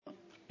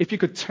If you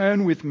could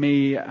turn with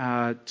me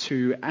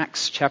to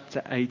Acts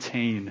chapter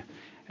 18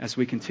 as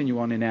we continue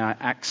on in our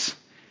Acts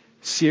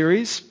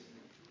series.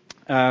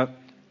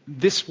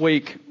 This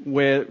week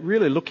we're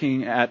really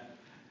looking at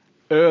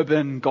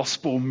urban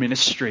gospel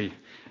ministry,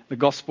 the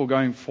gospel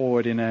going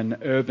forward in an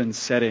urban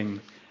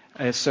setting.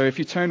 So if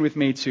you turn with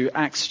me to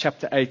Acts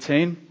chapter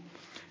 18,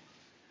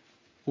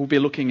 we'll be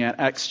looking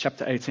at Acts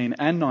chapter 18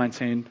 and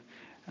 19,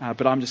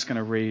 but I'm just going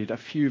to read a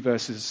few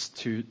verses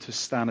to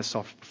start us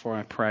off before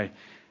I pray.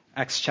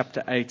 Acts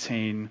chapter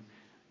 18,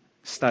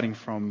 starting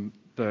from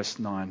verse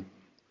 9.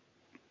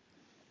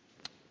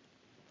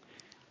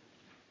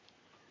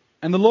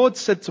 And the Lord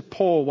said to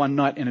Paul one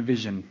night in a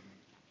vision,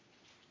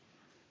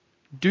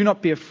 "Do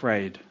not be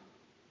afraid,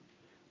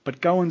 but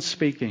go on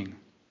speaking,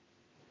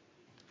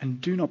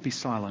 and do not be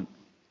silent.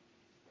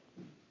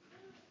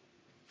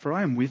 For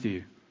I am with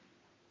you,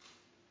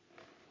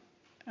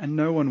 and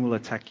no one will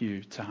attack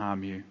you to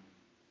harm you.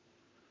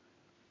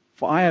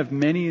 For I have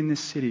many in this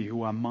city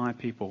who are my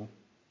people."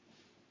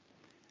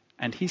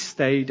 And he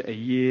stayed 1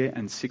 year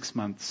and 6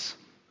 months,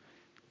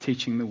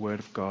 teaching the word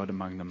of God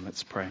among them.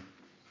 Let's pray.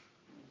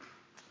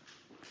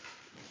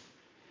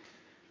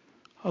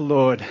 Oh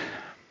Lord,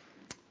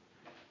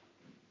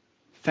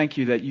 thank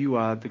you that you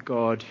are the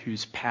God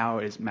whose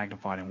power is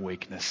magnified in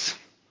weakness.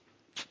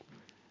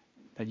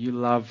 That you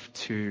love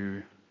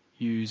to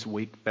use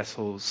weak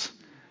vessels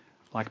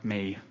like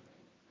me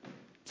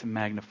to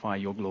magnify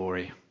your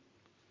glory.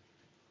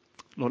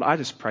 Lord, I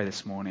just pray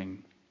this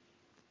morning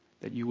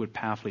that you would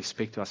powerfully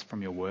speak to us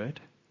from your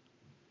word,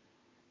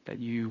 that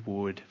you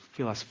would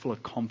fill us full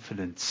of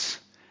confidence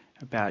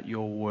about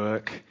your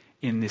work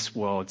in this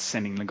world,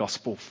 sending the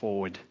gospel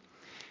forward.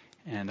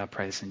 And I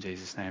pray this in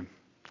Jesus' name.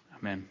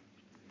 Amen.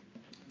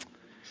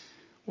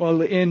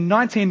 Well, in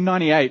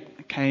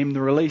 1998 came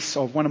the release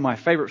of one of my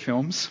favourite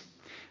films,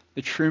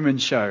 The Truman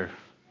Show.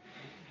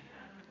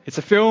 It's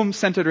a film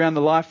centred around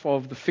the life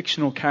of the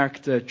fictional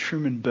character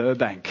Truman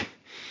Burbank.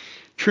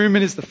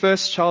 Truman is the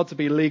first child to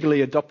be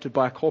legally adopted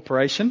by a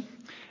corporation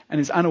and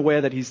is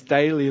unaware that his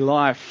daily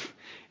life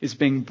is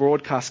being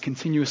broadcast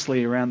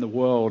continuously around the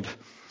world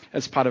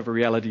as part of a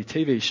reality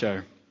TV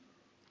show.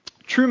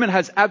 Truman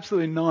has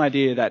absolutely no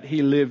idea that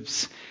he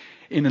lives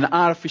in an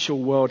artificial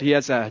world. He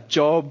has a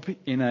job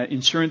in an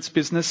insurance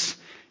business.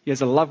 He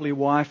has a lovely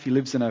wife. He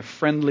lives in a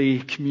friendly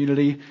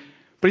community.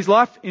 But his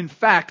life, in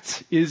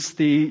fact, is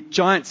the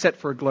giant set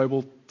for a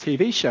global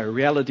TV show,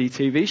 reality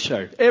TV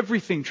show.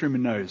 Everything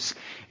Truman knows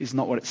is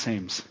not what it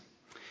seems.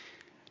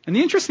 And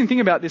the interesting thing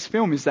about this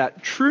film is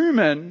that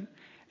Truman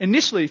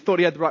initially thought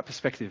he had the right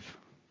perspective.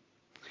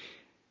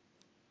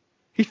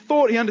 He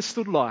thought he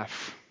understood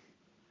life.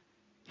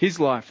 His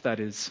life, that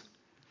is.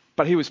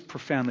 But he was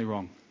profoundly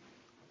wrong.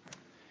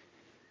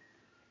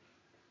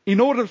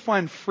 In order to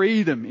find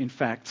freedom, in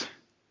fact,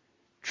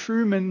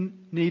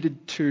 Truman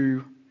needed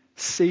to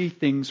see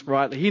things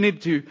rightly. He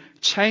needed to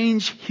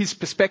change his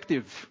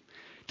perspective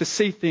to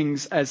see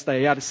things as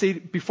they are, to see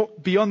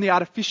beyond the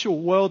artificial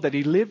world that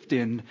he lived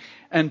in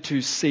and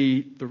to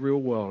see the real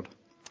world.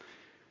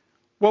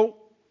 Well,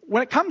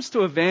 when it comes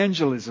to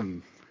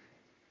evangelism,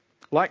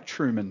 like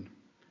Truman,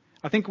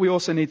 I think we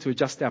also need to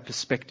adjust our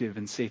perspective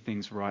and see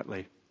things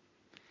rightly.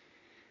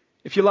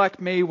 If you're like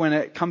me, when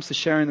it comes to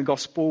sharing the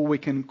gospel, we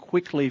can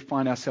quickly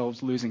find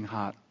ourselves losing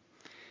heart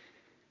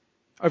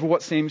over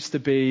what seems to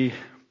be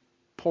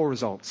poor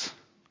results,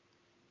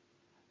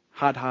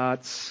 hard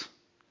hearts,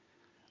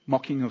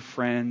 mocking of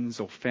friends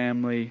or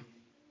family.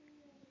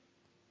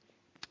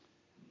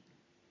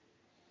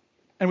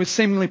 And with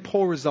seemingly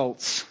poor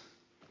results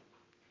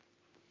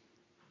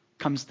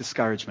comes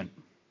discouragement.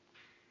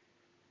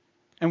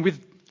 And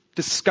with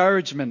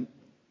discouragement,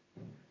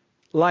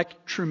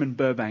 like Truman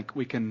Burbank,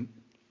 we can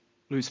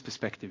lose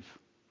perspective.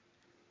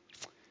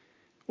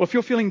 Well, if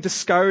you're feeling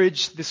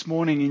discouraged this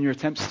morning in your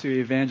attempts to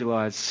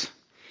evangelize,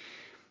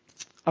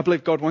 I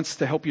believe God wants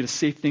to help you to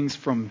see things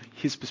from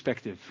his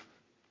perspective.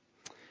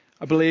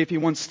 I believe he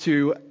wants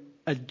to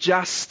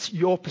adjust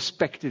your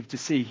perspective to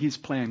see his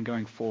plan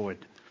going forward.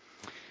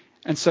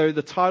 And so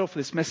the title for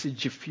this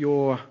message, if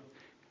you're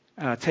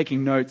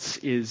taking notes,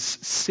 is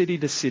City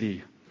to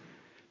City,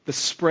 the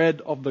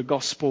spread of the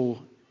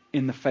gospel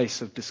in the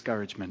face of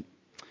discouragement.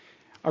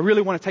 I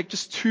really want to take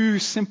just two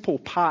simple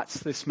parts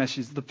to this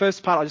message. The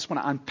first part, I just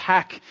want to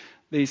unpack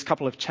these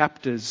couple of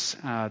chapters,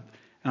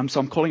 so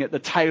I'm calling it the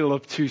Tale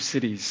of Two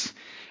Cities.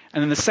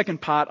 And then the second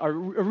part, I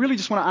really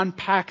just want to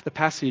unpack the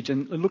passage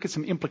and look at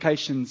some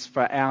implications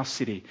for our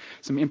city,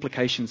 some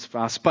implications for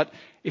us. But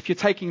if you're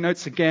taking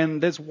notes again,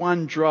 there's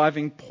one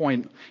driving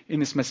point in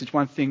this message,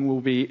 one thing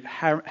we'll be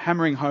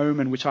hammering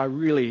home, and which I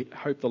really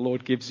hope the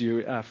Lord gives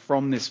you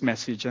from this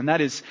message, and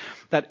that is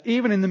that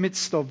even in the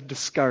midst of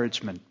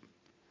discouragement,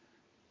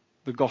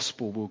 the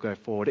gospel will go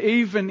forward.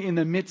 Even in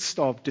the midst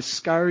of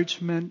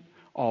discouragement,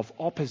 of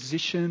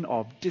opposition,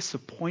 of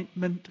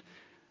disappointment,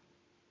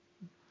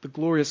 the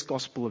glorious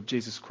gospel of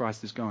Jesus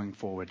Christ is going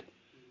forward.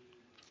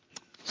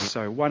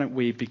 So why don't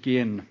we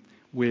begin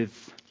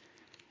with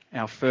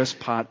our first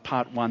part,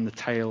 part one, the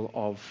Tale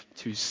of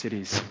Two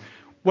Cities.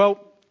 Well,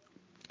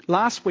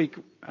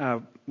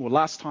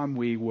 Last time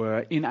we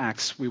were in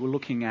Acts, we were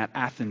looking at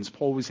Athens.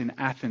 Paul was in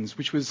Athens,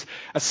 which was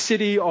a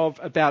city of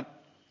about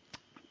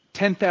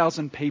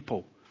 10,000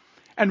 people.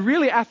 And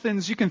really,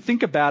 Athens, you can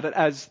think about it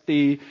as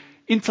the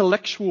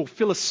intellectual,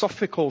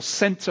 philosophical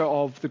center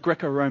of the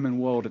Greco-Roman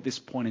world at this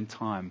point in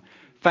time.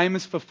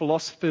 Famous for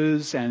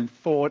philosophers and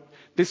thought,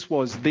 this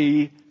was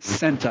the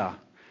center.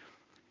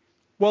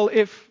 Well,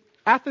 if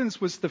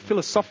Athens was the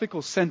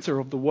philosophical center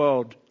of the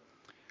world,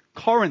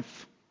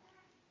 Corinth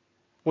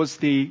was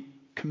the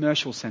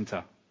commercial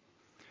center.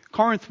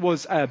 Corinth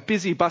was a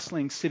busy,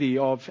 bustling city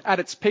of, at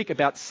its peak,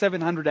 about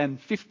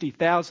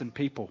 750,000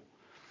 people.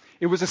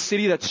 It was a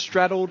city that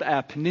straddled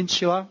a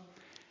peninsula,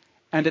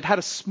 and it had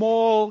a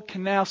small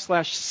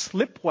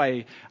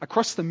canal/slipway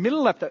across the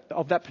middle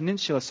of that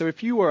peninsula. So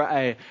if you were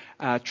a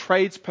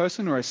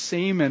tradesperson or a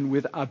seaman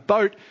with a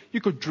boat, you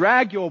could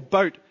drag your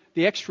boat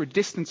the extra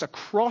distance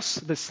across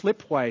the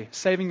slipway,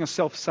 saving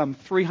yourself some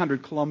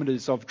 300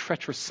 kilometers of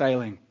treacherous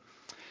sailing.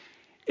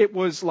 It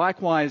was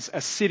likewise a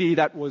city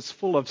that was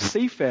full of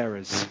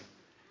seafarers.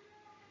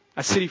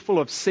 A city full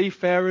of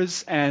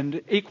seafarers,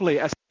 and equally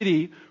a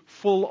city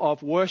full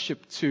of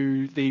worship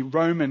to the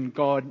Roman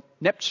god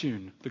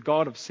Neptune, the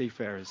god of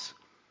seafarers.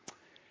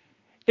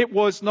 It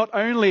was not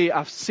only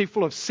a city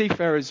full of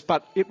seafarers,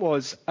 but it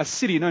was a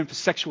city known for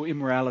sexual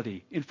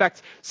immorality. In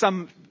fact,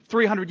 some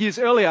 300 years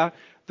earlier,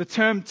 the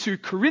term to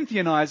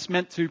Corinthianize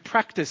meant to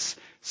practice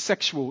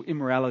sexual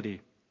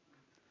immorality.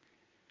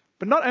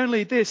 But not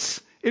only this,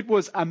 it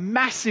was a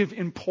massive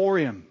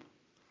emporium.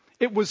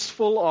 It was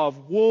full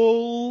of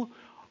wool,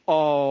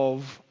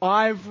 of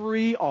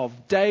ivory,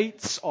 of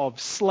dates,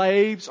 of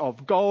slaves,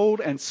 of gold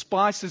and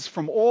spices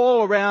from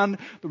all around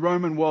the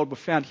Roman world were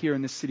found here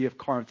in the city of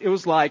Corinth. It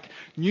was like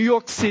New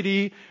York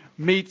City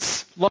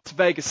meets Las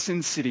Vegas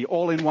Sin City,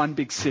 all in one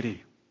big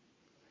city.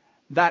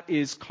 That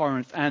is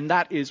Corinth, and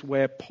that is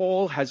where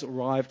Paul has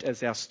arrived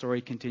as our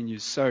story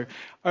continues. So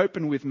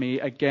open with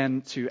me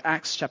again to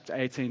Acts chapter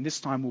 18.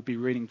 This time we'll be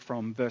reading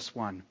from verse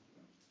 1.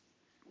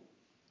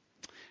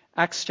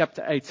 Acts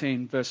chapter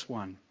 18, verse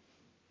 1.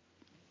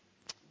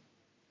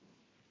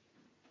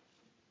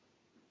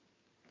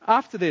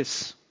 After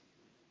this,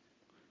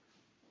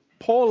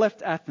 Paul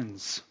left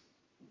Athens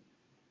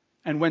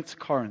and went to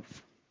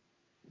Corinth.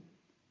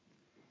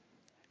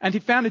 And he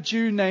found a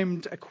Jew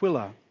named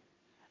Aquila,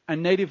 a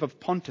native of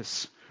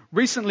Pontus,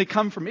 recently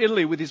come from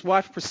Italy with his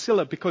wife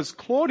Priscilla, because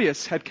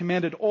Claudius had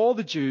commanded all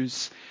the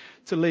Jews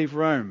to leave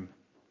Rome.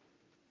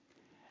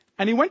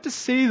 And he went to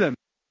see them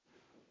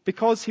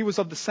because he was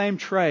of the same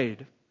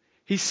trade.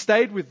 He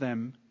stayed with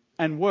them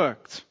and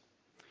worked,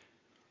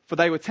 for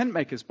they were tent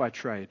makers by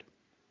trade.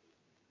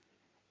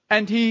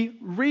 And he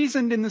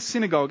reasoned in the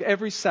synagogue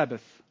every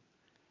Sabbath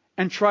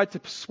and tried to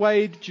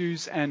persuade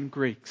Jews and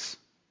Greeks.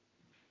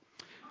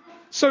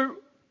 So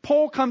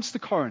Paul comes to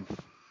Corinth.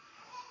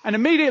 And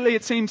immediately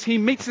it seems he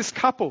meets this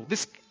couple,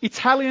 this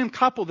Italian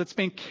couple that's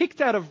been kicked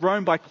out of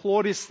Rome by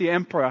Claudius the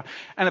emperor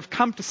and have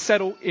come to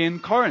settle in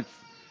Corinth.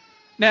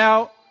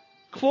 Now,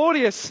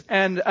 Priscilla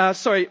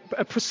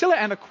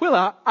and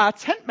Aquila are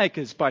tent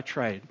makers by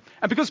trade.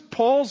 And because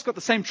Paul's got the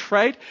same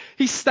trade,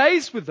 he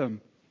stays with them.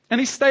 And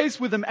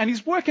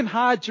he's working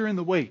hard during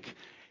the week.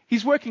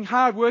 He's working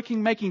hard,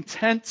 making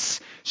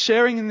tents,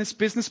 sharing in this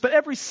business. But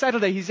every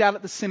Saturday he's out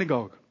at the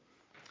synagogue.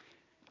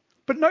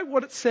 But note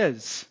what it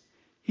says.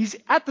 He's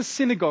at the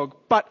synagogue,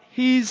 but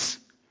he's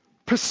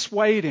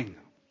persuading.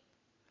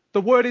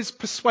 The word is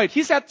persuade.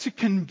 He's out to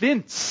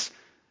convince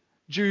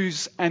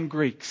Jews and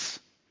Greeks.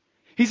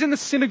 He's in the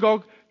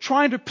synagogue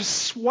trying to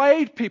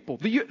persuade people.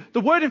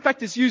 The word, in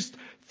fact, is used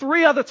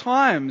 3 other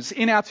times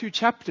in our 2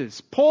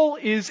 chapters. Paul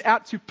is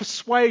out to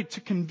persuade,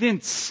 to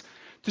convince,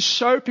 to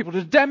show people,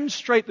 to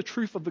demonstrate the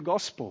truth of the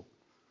gospel.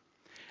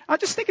 I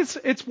just think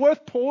it's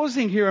worth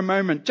pausing here a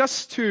moment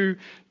just to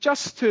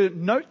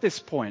note this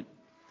point.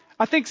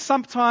 I think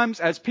sometimes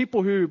as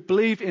people who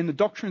believe in the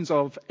doctrines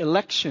of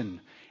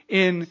election,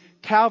 in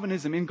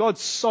Calvinism, in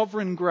God's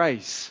sovereign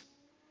grace,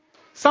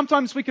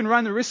 sometimes we can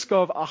run the risk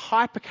of a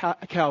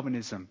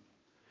hyper-Calvinism.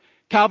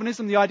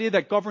 Calvinism, the idea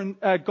that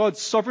God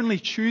sovereignly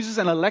chooses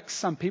and elects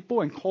some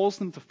people and calls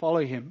them to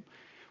follow him.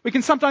 We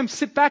can sometimes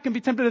sit back and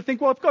be tempted to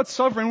think, well, if God's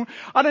sovereign,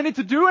 I don't need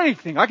to do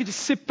anything. I can just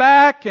sit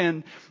back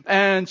and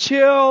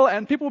chill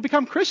and people will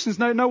become Christians.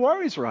 No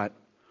worries, right?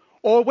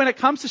 Or when it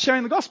comes to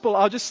sharing the gospel,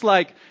 I'll just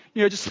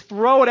just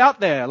throw it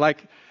out there.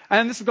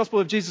 And this is the gospel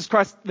of Jesus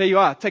Christ. There you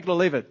are. Take it or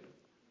leave it.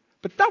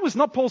 But that was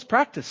not Paul's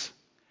practice.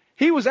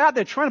 He was out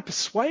there trying to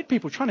persuade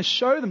people, trying to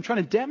show them,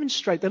 trying to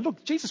demonstrate that,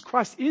 look, Jesus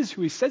Christ is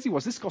who he says he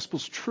was. This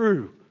gospel's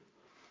true.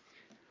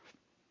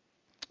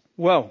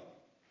 Well,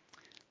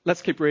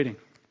 let's keep reading.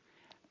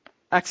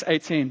 Acts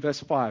 18, verse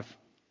 5.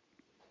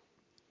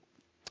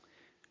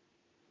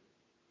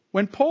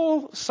 When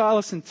Paul,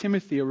 Silas, and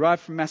Timothy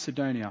arrived from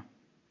Macedonia,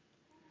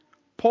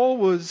 Paul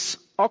was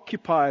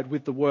occupied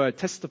with the word,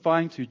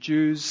 testifying to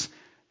Jews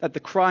that the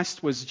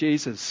Christ was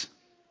Jesus.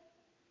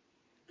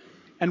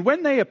 And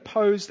when they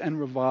opposed and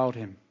reviled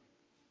him,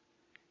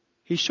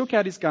 he shook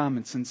out his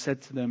garments and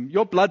said to them,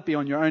 "Your blood be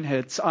on your own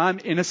heads. I'm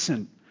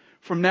innocent.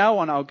 From now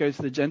on, I'll go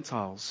to the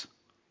Gentiles."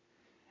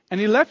 And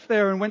he left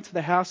there and went to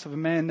the house of a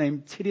man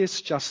named Titius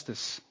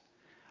Justus,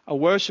 a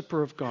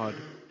worshipper of God.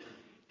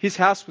 His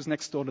house was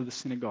next door to the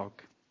synagogue.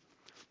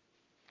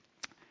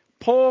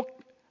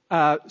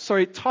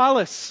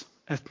 Silas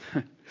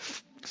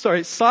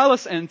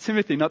and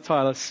Timothy, not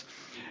Titus.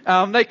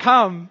 They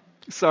come.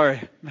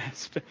 Sorry,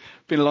 it's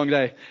been a long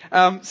day.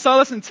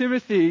 Silas and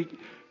Timothy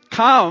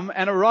come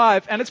and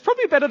arrive, and it's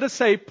probably better to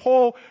say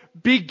Paul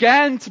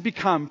began to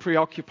become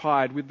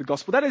preoccupied with the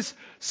gospel. That is,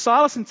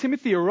 Silas and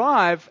Timothy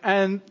arrive,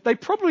 and they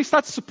probably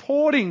start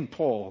supporting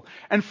Paul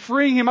and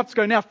freeing him up to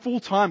go now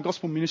full-time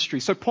gospel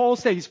ministry. So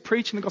Paul's there, he's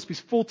preaching the gospel, he's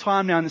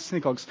full-time now in the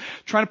synagogues,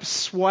 trying to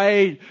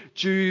persuade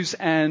Jews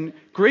and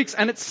Greeks.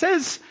 And it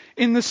says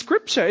in the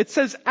scripture, it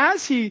says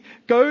as he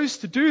goes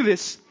to do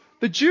this,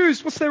 the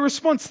Jews, what's their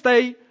response?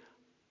 They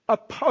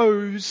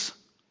oppose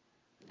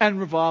and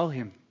revile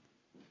him.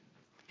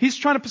 He's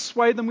trying to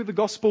persuade them with the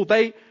gospel.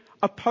 They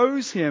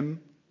oppose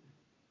him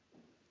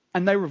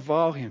and they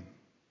revile him.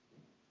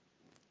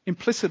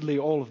 Implicitly,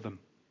 all of them.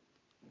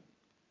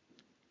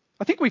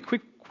 I think we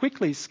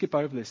quickly skip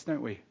over this,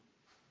 don't we?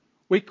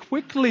 We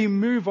quickly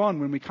move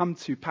on when we come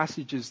to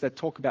passages that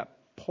talk about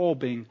Paul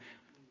being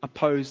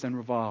opposed and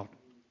reviled.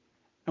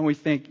 And we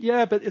think,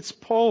 yeah, but it's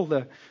Paul,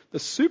 the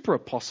super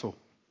apostle.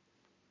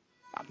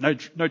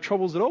 No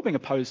troubles at all being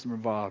opposed and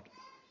reviled.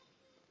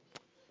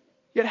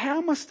 Yet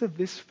how must have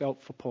this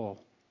felt for Paul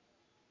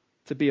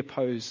to be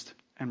opposed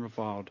and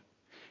reviled?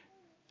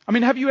 I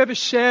mean, have you ever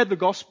shared the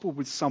gospel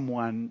with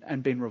someone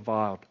and been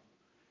reviled?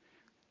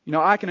 You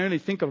know, I can only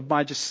think of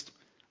my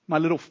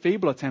little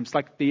feeble attempts,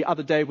 like the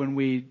other day when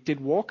we did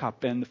Walk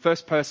Up, and the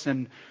first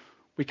person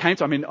we came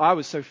to, I mean, I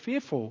was so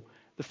fearful.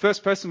 The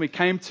first person we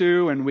came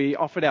to and we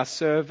offered our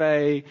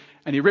survey,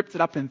 and he ripped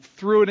it up and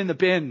threw it in the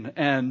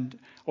bin,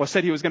 or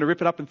said he was going to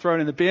rip it up and throw it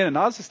in the bin, and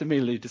I was just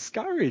immediately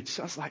discouraged.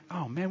 I was like,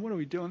 oh man, what are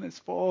we doing this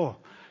for?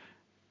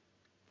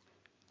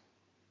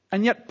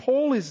 And yet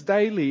Paul is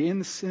daily in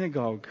the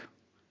synagogue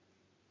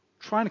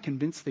trying to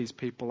convince these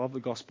people of the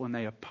gospel, and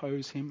they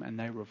oppose him and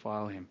they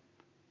revile him.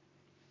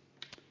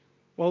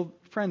 Well,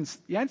 friends,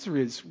 the answer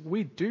is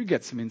we do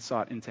get some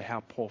insight into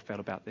how Paul felt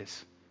about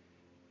this.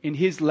 In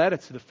his letter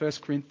to the 1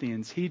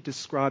 Corinthians, he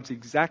describes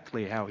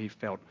exactly how he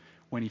felt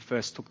when he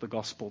first took the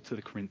gospel to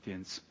the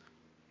Corinthians.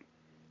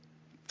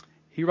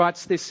 He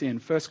writes this in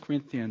 1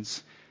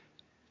 Corinthians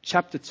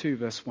chapter 2,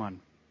 verse 1.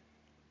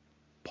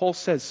 Paul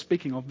says,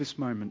 speaking of this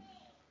moment,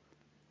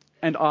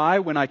 "And I,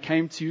 when I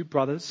came to you,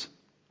 brothers,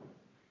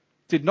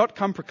 did not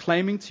come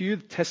proclaiming to you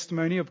the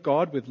testimony of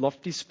God with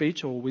lofty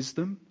speech or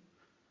wisdom.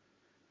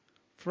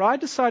 For I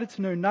decided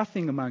to know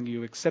nothing among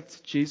you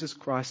except Jesus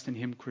Christ and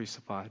Him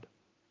crucified.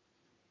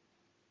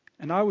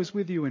 And I was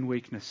with you in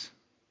weakness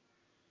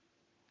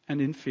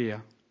and in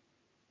fear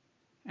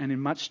and in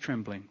much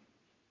trembling.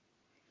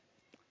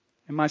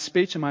 And my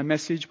speech and my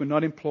message were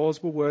not in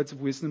plausible words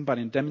of wisdom, but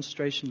in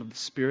demonstration of the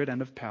Spirit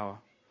and of power,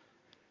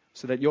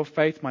 so that your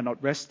faith might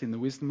not rest in the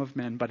wisdom of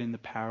men, but in the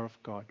power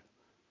of God."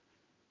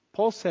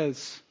 Paul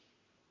says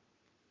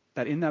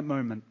that in that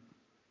moment,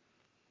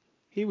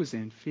 he was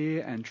in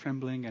fear and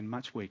trembling and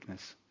much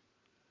weakness.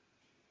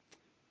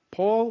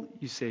 Paul,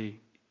 you see,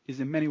 is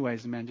in many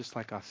ways a man just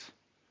like us.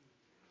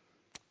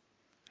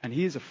 And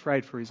he is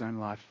afraid for his own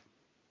life.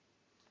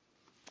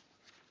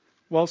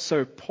 Well,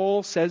 so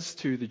Paul says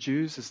to the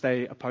Jews as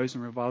they oppose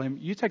and revile him,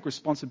 you take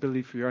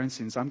responsibility for your own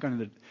sins. I'm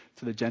going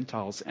to the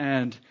Gentiles.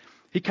 And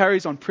he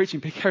carries on preaching,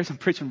 but he carries on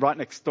preaching right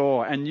next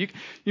door. And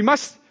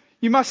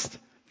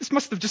this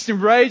must have just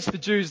enraged the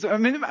Jews. I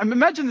mean,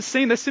 imagine the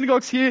scene, the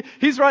synagogue's here,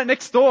 he's right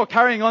next door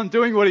carrying on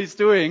doing what he's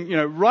doing,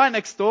 right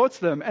next door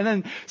to them. And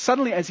then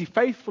suddenly as he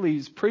faithfully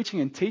is preaching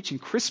and teaching,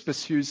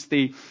 Crispus, who's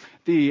the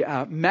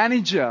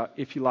manager,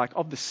 if you like,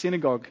 of the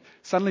synagogue,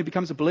 suddenly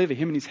becomes a believer,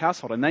 him and his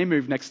household, and they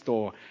move next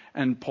door,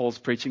 and Paul's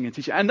preaching and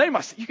teaching. And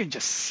you can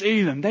just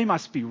see them, they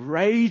must be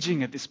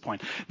raging at this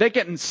point. They're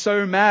getting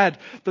so mad.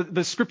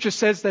 The scripture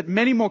says that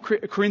many more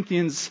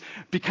Corinthians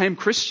became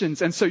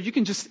Christians, and so you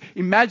can just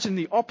imagine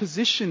the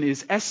opposition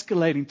is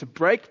escalating to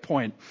break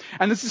point.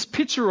 And there's this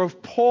picture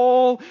of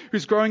Paul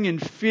who's growing in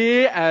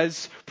fear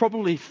as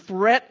probably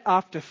threat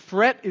after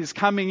threat is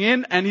coming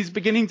in, and he's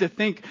beginning to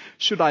think,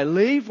 should I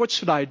leave? What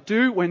should I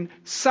do? When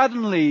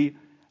suddenly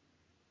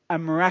a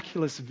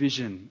miraculous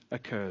vision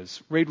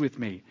occurs. Read with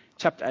me,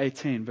 chapter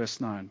 18, verse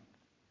 9.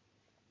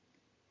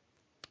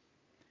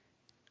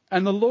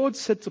 "And the Lord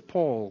said to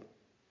Paul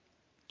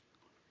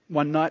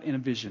one night in a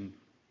vision,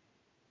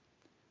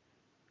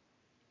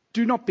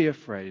 'Do not be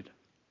afraid,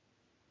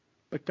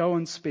 but go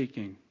on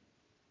speaking.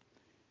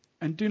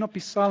 And do not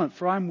be silent,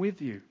 for I am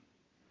with you,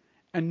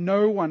 and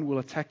no one will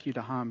attack you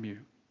to harm you.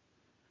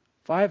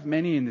 For I have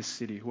many in this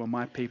city who are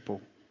my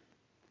people.'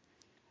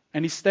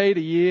 And he stayed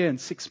 1 year and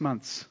 6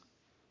 months,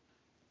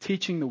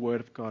 teaching the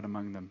word of God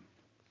among them."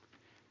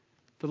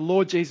 The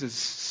Lord Jesus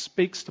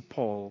speaks to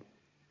Paul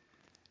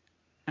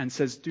and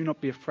says, do not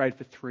be afraid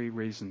for 3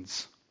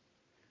 reasons.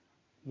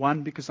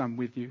 1, because I'm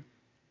with you.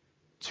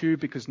 2,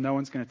 because no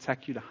one's going to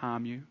attack you to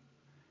harm you.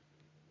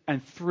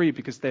 and 3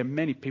 because there are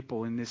many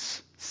people in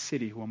this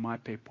city who are my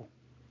people.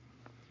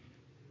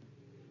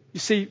 You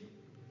see,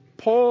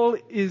 Paul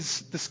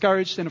is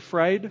discouraged and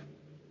afraid,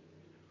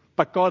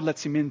 but God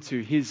lets him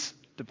into his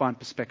divine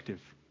perspective.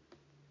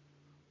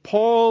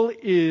 Paul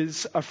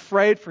is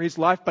afraid for his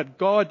life, but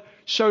God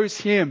shows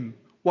him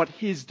what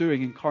he's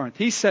doing in Corinth.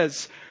 He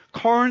says,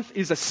 Corinth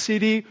is a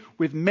city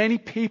with many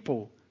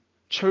people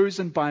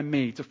chosen by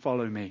me to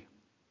follow me.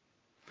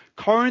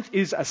 Corinth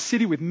is a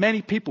city with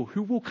many people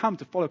who will come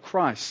to follow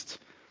Christ.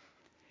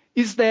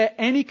 Is there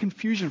any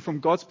confusion from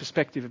God's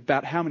perspective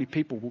about how many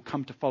people will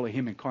come to follow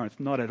him in Corinth?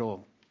 Not at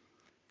all.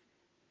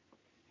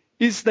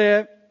 Is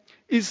there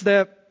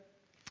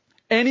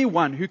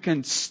anyone who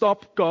can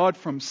stop God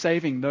from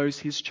saving those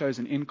he's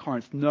chosen in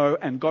Corinth? No,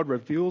 and God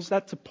reveals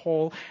that to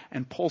Paul,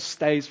 and Paul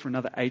stays for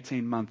another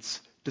 18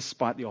 months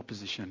despite the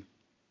opposition.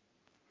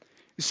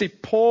 You see,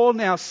 Paul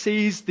now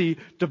sees the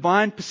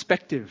divine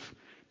perspective.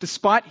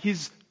 Despite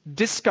his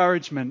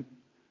discouragement,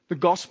 the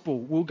gospel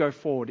will go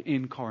forward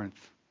in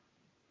Corinth.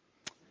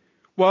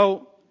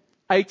 Well,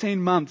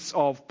 18 months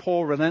of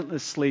Paul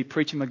relentlessly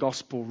preaching the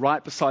gospel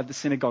right beside the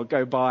synagogue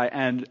go by,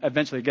 and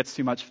eventually it gets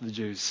too much for the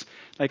Jews.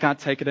 They can't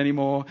take it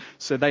anymore,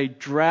 so they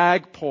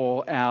drag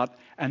Paul out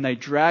and they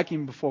drag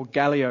him before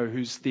Gallio,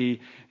 who's the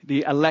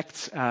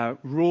elect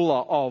ruler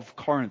of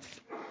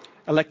Corinth,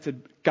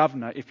 elected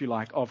governor, if you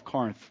like, of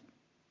Corinth.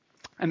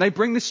 And they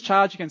bring this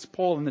charge against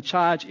Paul, and the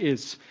charge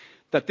is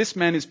that this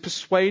man is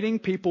persuading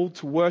people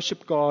to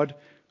worship God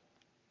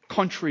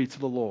contrary to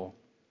the law.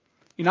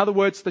 In other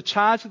words, the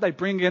charge that they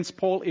bring against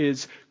Paul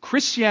is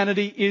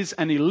Christianity is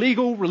an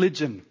illegal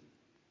religion.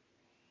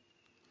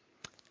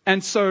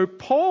 And so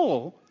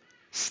Paul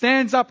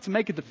stands up to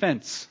make a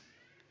defense.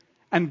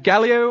 And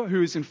Gallio,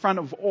 who is in front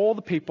of all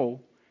the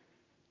people,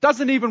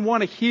 doesn't even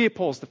want to hear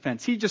Paul's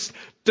defense. He just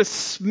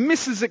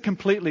dismisses it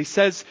completely,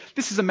 says,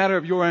 this is a matter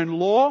of your own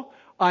law.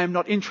 I am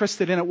not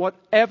interested in it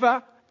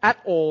whatever at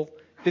all.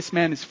 This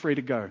man is free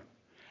to go.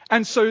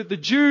 And so the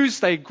Jews,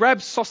 they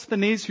grab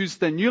Sosthenes, who's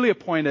the newly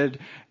appointed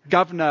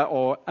governor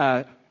or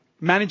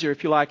manager,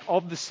 if you like,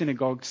 of the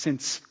synagogue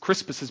since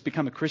Crispus has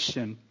become a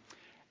Christian.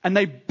 And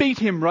they beat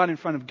him right in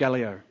front of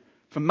Gallio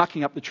for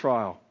mucking up the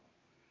trial.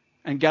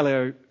 And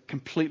Gallio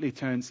completely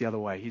turns the other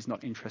way. He's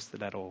not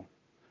interested at all.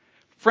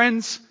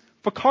 Friends,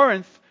 for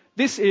Corinth,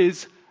 this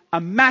is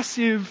a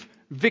massive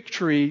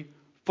victory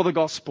for the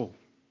gospel.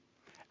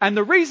 And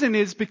the reason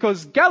is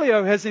because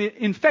Gallio has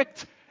in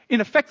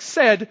effect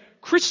said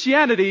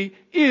Christianity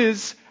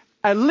is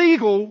a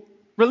legal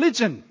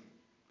religion.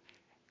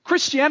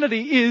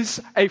 Christianity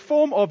is a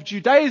form of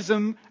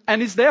Judaism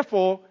and is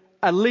therefore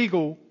a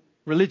legal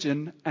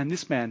religion, and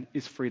this man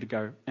is free to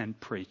go and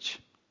preach.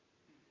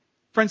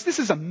 Friends, this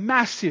is a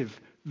massive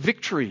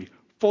victory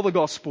for the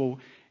gospel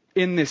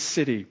in this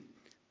city.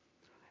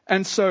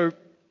 And so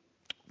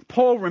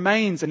Paul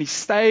remains and he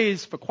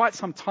stays for quite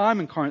some time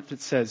in Corinth,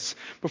 it says,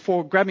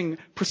 before grabbing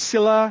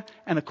Priscilla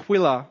and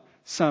Aquila,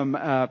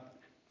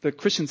 the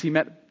Christians he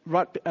met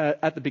right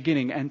at the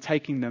beginning, and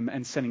taking them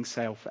and setting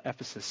sail for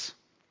Ephesus.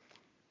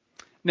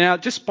 Now,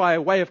 just by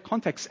way of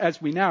context,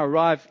 as we now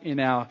arrive in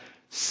our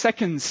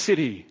second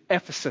city,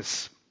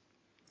 Ephesus.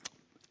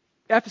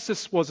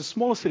 Ephesus was a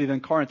smaller city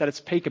than Corinth, at its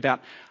peak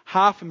about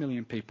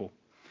 500,000 people.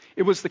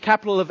 It was the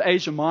capital of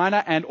Asia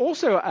Minor and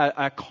also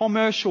a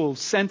commercial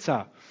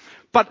centre.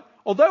 But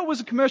although it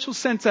was a commercial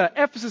centre,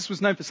 Ephesus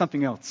was known for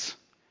something else.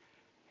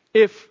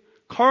 If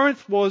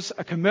Corinth was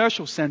a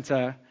commercial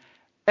centre,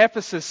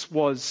 Ephesus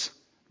was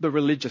the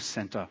religious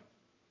centre.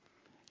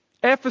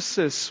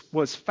 Ephesus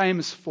was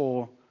famous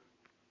for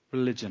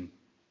religion.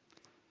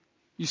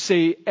 You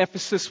see,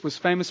 Ephesus was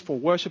famous for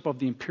worship of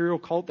the imperial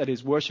cult, that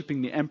is,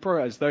 worshipping the emperor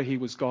as though he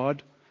was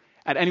God.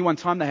 At any one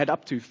time, they had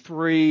up to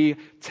 3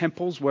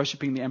 temples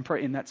worshipping the emperor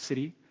in that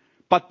city.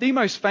 But the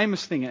most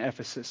famous thing in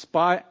Ephesus,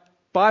 by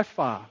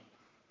far,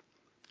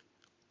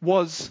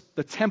 was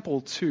the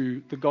temple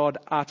to the god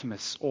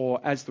Artemis, or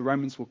as the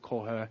Romans would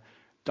call her,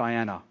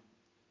 Diana.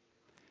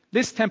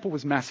 This temple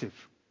was massive.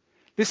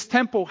 This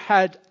temple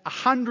had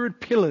 100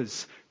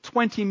 pillars,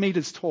 20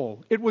 meters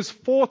tall. It was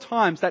 4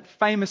 times that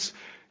famous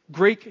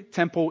Greek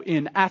temple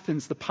in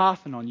Athens, the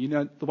Parthenon, you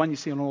know, the one you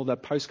see on all the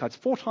postcards,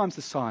 4 times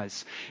the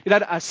size. It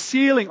had a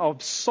ceiling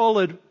of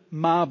solid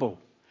marble,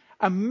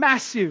 a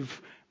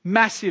massive,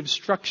 massive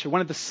structure,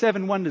 one of the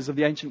 7 wonders of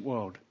the ancient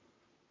world.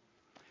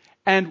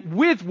 And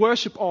with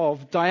worship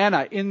of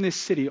Diana in this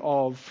city,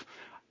 of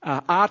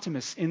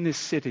Artemis in this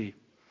city,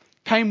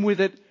 came with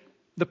it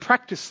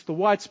the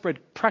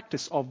widespread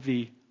practice of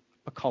the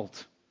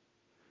occult.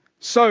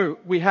 So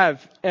we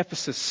have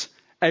Ephesus,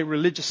 a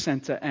religious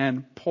center,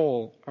 and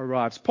Paul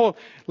arrives. Paul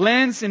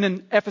lands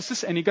in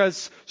Ephesus and he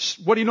goes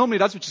what he normally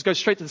does, which is go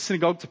straight to the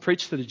synagogue to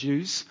preach to the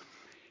Jews.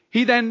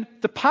 He then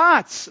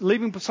departs,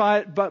 leaving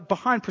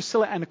behind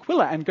Priscilla and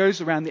Aquila, and goes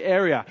around the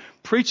area,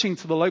 preaching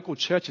to the local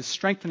churches,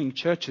 strengthening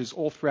churches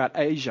all throughout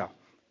Asia.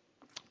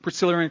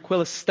 Priscilla and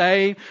Aquila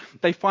stay.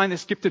 They find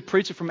this gifted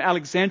preacher from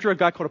Alexandria, a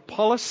guy called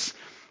Apollos.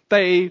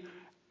 They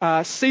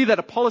see that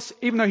Apollos,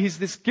 even though he's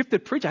this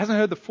gifted preacher, hasn't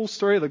heard the full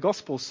story of the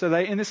gospel. So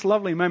they, in this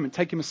lovely moment,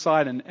 take him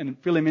aside and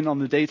fill him in on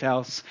the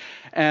details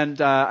and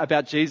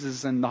about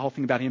Jesus and the whole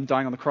thing about him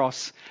dying on the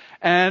cross.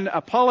 And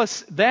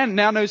Apollos then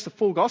now knows the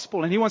full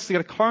gospel, and he wants to go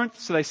to Corinth.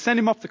 So they send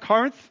him off to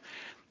Corinth.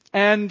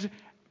 And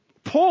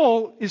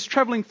Paul is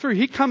traveling through.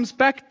 He comes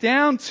back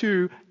down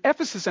to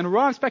Ephesus and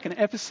arrives back in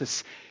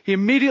Ephesus. He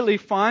immediately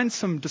finds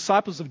some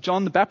disciples of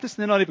John the Baptist.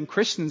 They're not even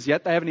Christians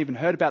yet. They haven't even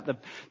heard about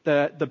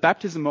the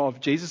baptism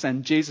of Jesus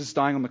and Jesus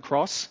dying on the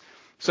cross.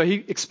 So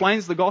he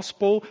explains the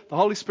gospel. The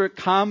Holy Spirit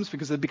comes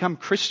because they become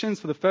Christians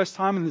for the first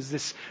time, and there's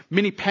this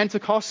mini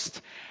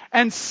Pentecost.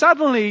 And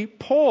suddenly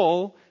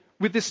Paul,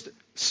 with this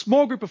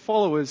small group of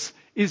followers,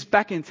 is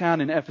back in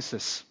town in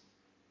Ephesus.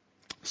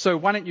 So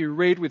why don't you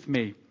read with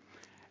me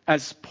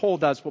as Paul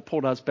does what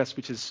Paul does best,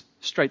 which is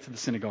straight to the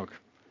synagogue.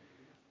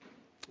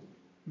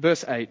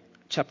 Verse 8,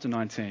 chapter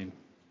 19.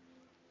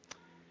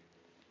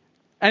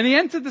 And he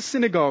entered the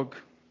synagogue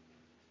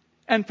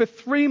and for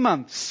 3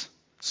 months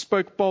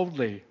spoke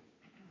boldly,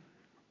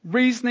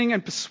 reasoning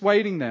and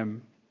persuading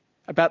them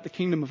about the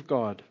kingdom of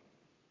God.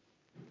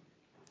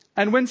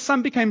 And when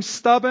some became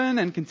stubborn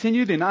and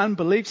continued in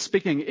unbelief,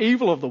 speaking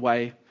evil of the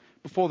way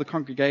before the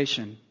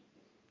congregation,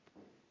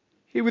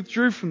 he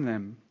withdrew from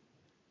them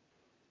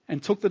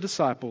and took the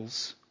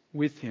disciples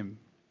with him,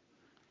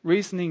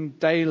 reasoning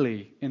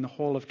daily in the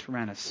hall of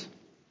Tyrannus.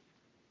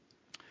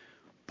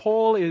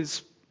 Paul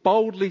is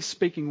boldly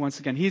speaking once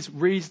again. He's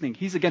reasoning.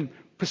 He's again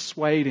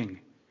persuading.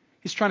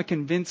 He's trying to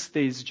convince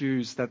these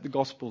Jews that the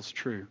gospel is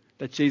true,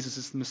 that Jesus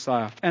is the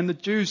Messiah. And the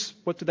Jews,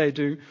 what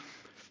do?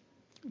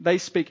 They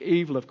speak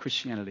evil of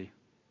Christianity.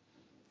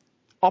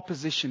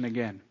 Opposition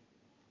again.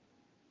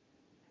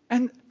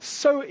 And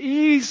so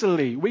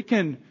easily we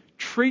can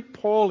treat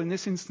Paul in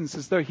this instance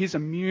as though he's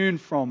immune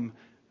from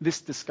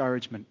this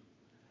discouragement.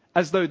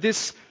 As though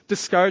this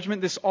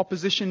discouragement, this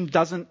opposition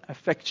doesn't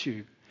affect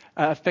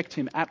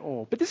him at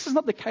all. But this is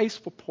not the case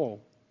for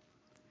Paul.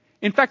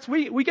 In fact,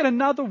 we get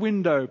another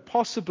window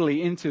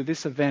possibly into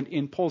this event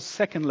in Paul's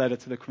second letter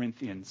to the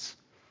Corinthians.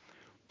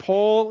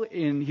 Paul,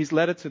 in his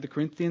letter to the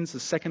Corinthians, the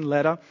second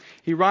letter,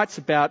 he writes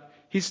about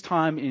his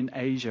time in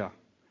Asia.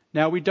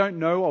 Now, we don't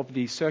know of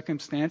the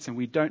circumstance and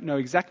we don't know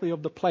exactly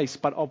of the place,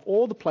 but of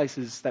all the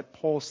places that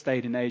Paul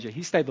stayed in Asia,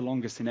 he stayed the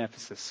longest in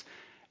Ephesus.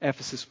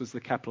 Ephesus was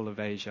the capital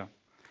of Asia.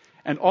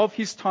 And of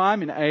his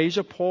time in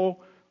Asia,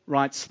 Paul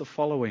writes the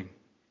following.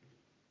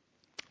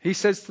 He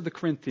says to the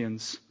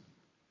Corinthians,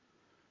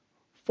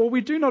 "For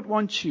we do not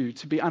want you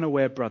to be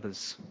unaware,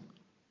 brothers,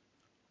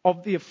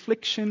 of the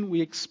affliction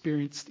we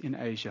experienced in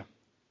Asia.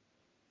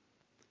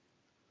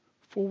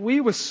 For we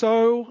were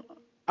so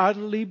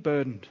utterly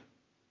burdened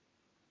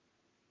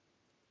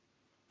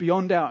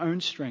beyond our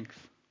own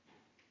strength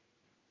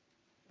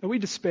that we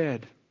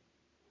despaired.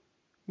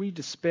 We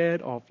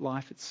despaired of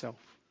life itself."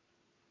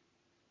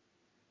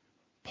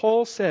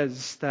 Paul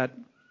says that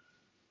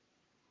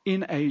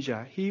in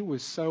Asia, he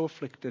was so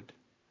afflicted,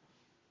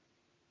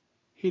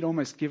 he'd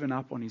almost given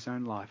up on his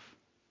own life.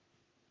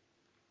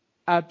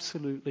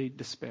 Absolutely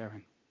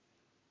despairing.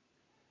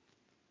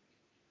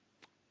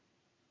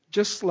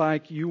 Just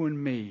like you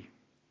and me,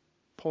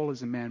 Paul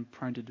is a man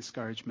prone to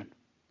discouragement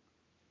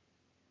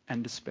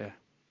and despair.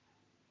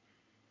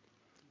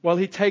 Well,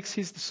 he takes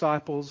his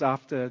disciples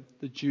after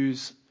the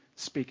Jews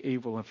speak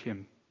evil of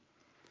him.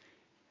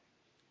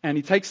 And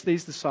he takes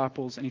these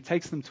disciples and he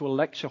takes them to a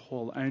lecture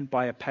hall owned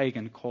by a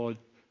pagan called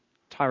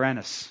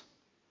Tyrannus.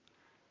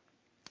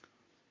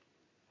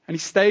 And he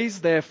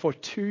stays there for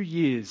 2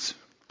 years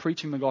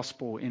preaching the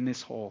gospel in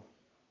this hall.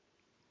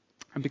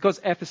 And because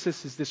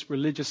Ephesus is this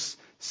religious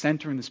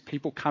center and there's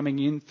people coming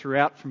in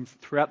throughout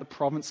the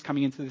province,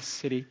 coming into this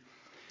city,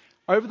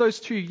 over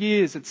those 2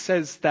 years it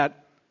says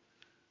that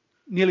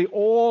nearly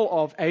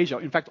all of Asia,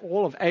 in fact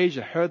all of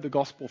Asia, heard the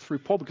gospel through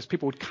Paul, because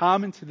people would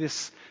come into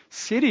this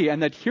city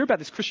and they'd hear about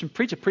this Christian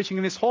preacher preaching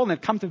in this hall, and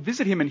they'd come to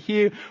visit him and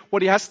hear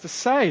what he has to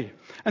say.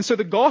 And so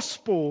the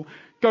gospel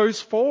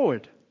goes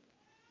forward.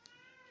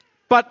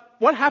 But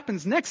what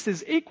happens next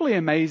is equally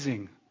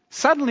amazing.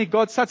 Suddenly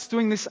God starts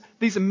doing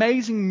these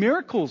amazing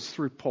miracles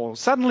through Paul.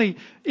 Suddenly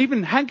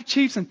even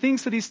handkerchiefs and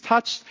things that he's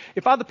touched,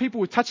 if other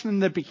people would touch them,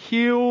 they'd be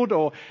healed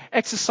or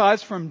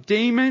exorcised from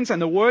demons, and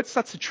the word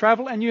starts to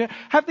travel. And you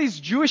have these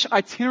Jewish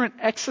itinerant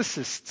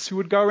exorcists who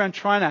would go around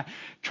trying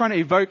to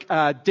evoke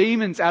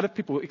demons out of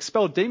people,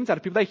 expel demons out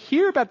of people. They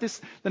hear about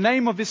the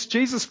name of this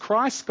Jesus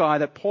Christ guy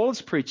that Paul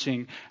is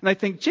preaching, and they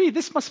think, gee,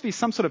 this must be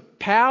some sort of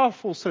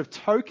powerful sort of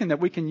token that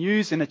we can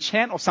use in a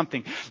chant or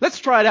something. Let's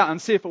try it out and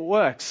see if it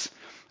works.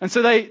 And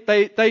so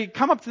they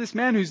come up to this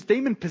man who's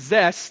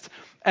demon-possessed,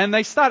 and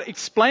they start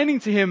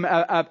explaining to him,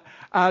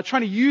 trying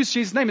to use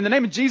Jesus' name. "In the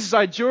name of Jesus,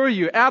 I adjure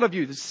you, out of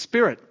you, the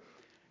spirit."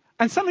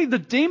 And suddenly the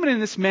demon in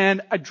this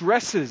man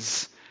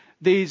addresses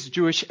these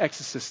Jewish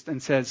exorcists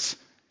and says,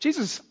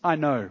 "Jesus, I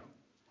know.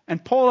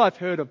 And Paul I've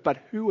heard of, but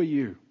who are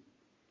you?"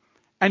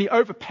 And he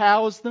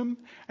overpowers them,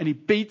 and he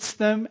beats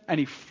them, and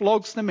he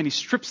flogs them, and he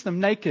strips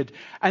them naked.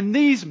 And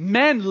these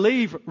men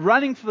leave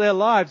running for their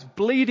lives,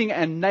 bleeding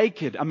and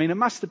naked. I mean, it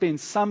must have been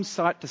some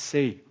sight to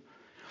see.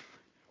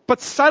 But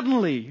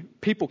suddenly,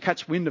 people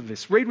catch wind of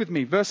this. Read with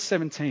me, verse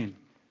 17.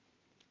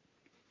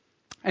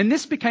 And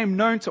this became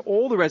known to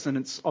all the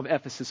residents of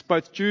Ephesus,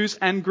 both Jews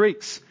and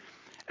Greeks.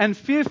 And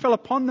fear fell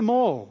upon them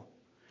all.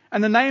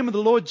 And the name of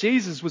the Lord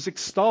Jesus was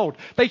extolled.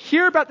 They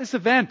hear about this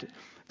event.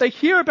 They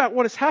hear about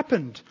what has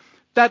happened.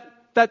 That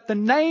the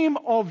name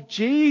of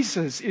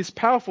Jesus is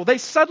powerful. They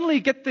suddenly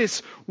get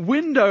this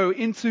window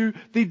into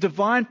the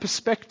divine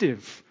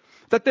perspective.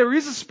 That there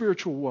is a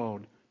spiritual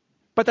world.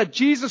 But that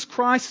Jesus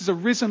Christ is a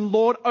risen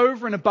Lord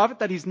over and above it,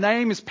 that His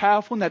name is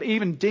powerful and that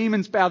even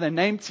demons bow their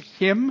name to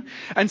Him.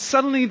 And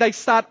suddenly they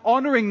start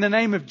honoring the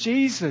name of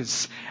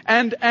Jesus.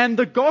 And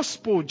the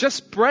gospel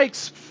just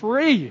breaks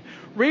free.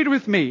 Read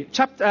with me,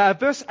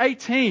 verse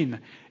 18.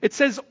 It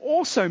says,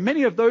 also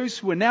many of those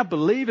who were now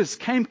believers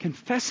came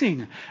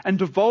confessing and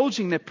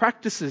divulging their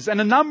practices. And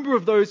a number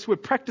of those who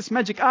had practiced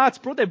magic arts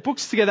brought their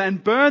books together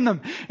and burned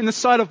them in the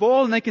sight of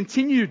all. And they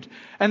continued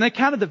and they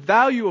counted the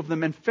value of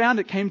them and found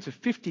it came to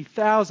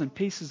 50,000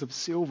 pieces of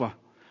silver.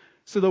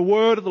 So the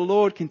word of the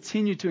Lord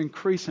continued to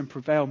increase and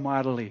prevail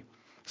mightily.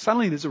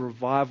 Suddenly there's a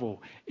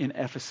revival in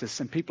Ephesus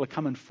and people are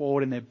coming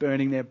forward and they're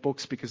burning their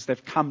books because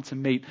they've come to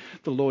meet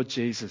the Lord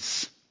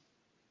Jesus.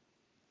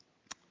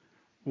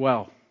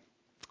 Well,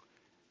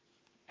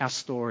 our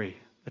story,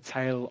 the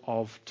tale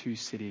of two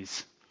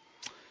cities.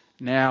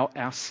 Now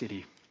our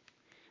city.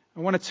 I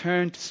want to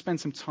turn to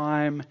spend some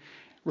time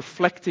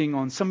reflecting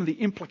on some of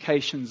the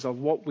implications of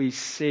what we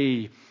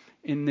see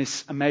in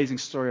this amazing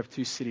story of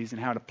two cities and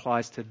how it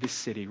applies to this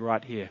city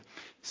right here,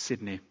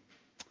 Sydney.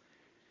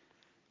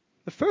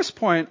 The first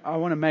point I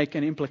want to make,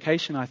 an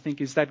implication I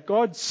think, is that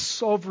God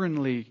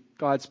sovereignly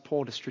guides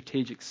Paul to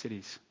strategic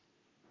cities.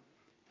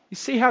 You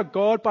see how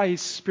God by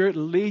His Spirit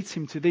leads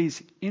him to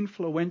these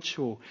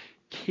influential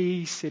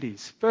key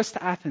cities. First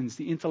to Athens,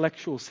 the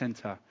intellectual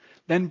center.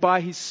 Then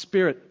by His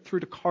Spirit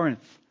through to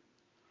Corinth.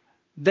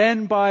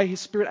 Then by His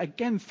Spirit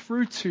again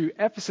through to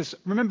Ephesus.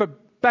 Remember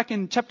back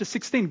in chapter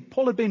 16,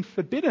 Paul had been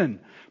forbidden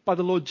by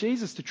the Lord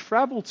Jesus to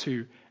travel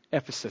to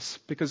Ephesus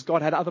because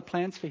God had other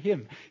plans for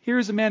him. Here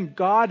is a man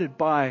guided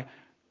by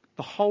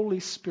the Holy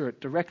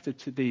Spirit directed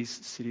to these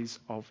cities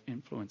of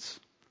influence.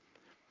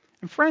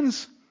 And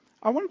friends,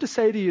 I wanted to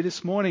say to you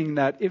this morning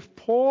that if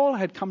Paul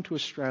had come to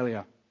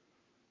Australia,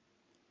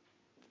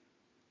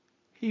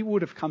 he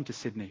would have come to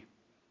Sydney.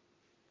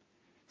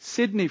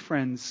 Sydney,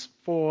 friends,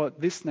 for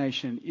this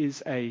nation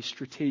is a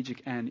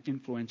strategic and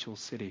influential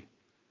city.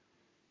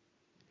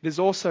 It is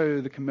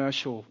also the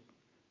commercial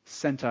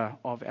centre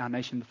of our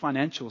nation, the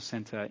financial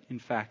centre, in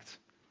fact.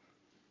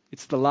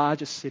 It's the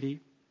largest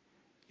city.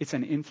 It's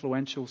an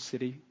influential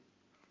city.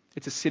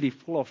 It's a city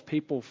full of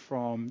people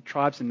from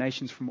tribes and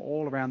nations from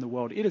all around the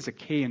world. It is a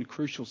key and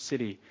crucial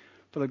city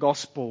for the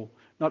gospel,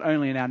 not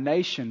only in our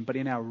nation, but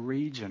in our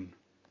region.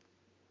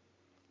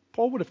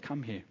 Paul would have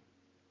come here.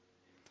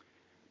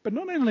 But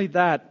not only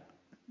that,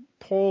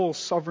 Paul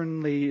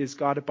sovereignly is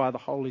guided by the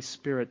Holy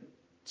Spirit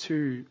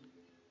to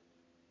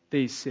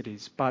these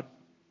cities. But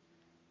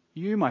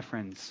you, my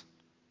friends,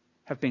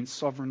 have been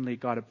sovereignly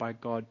guided by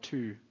God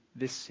to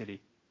this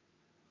city.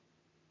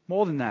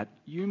 More than that,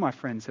 you, my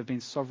friends, have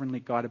been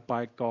sovereignly guided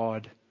by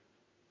God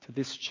to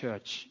this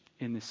church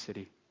in this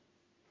city.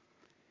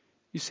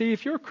 You see,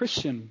 if you're a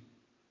Christian,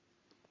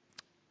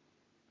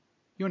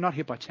 you're not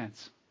here by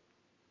chance.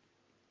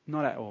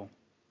 Not at all.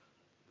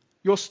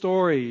 Your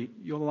story,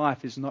 your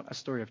life is not a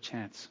story of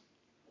chance.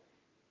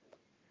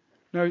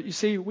 No, you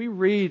see, we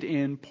read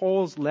in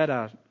Paul's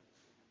letter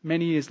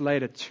many years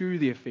later to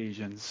the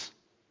Ephesians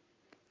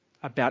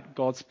about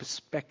God's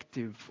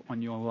perspective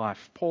on your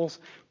life. Paul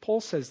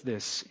says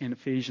this in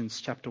Ephesians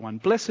chapter 1.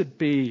 Blessed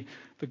be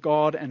the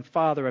God and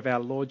Father of our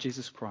Lord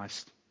Jesus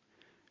Christ,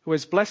 who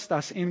has blessed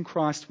us in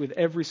Christ with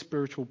every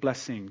spiritual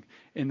blessing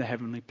in the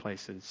heavenly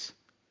places,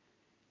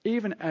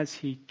 even as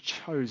He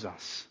chose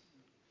us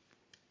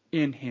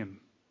in Him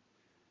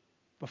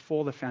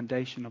before the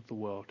foundation of the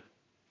world.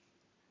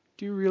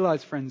 Do you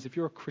realize, friends, if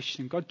you're a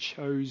Christian, God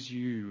chose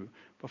you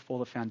before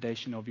the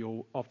foundation of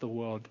the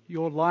world.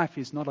 Your life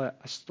is not a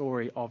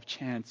story of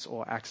chance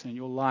or accident.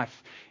 Your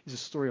life is a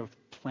story of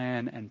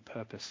plan and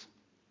purpose.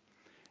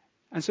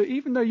 And so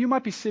even though you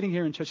might be sitting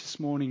here in church this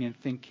morning and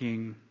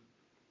thinking,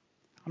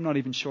 I'm not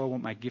even sure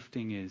what my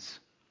gifting is.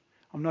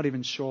 I'm not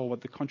even sure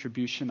what the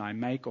contribution I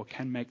make or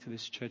can make to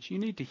this church. You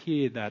need to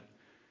hear that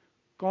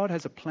God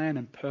has a plan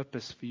and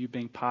purpose for you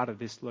being part of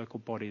this local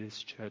body,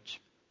 this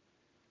church.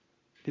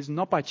 It is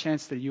not by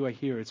chance that you are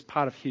here. It's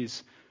part of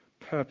His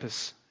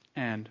purpose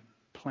and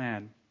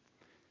plan.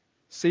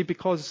 See,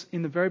 because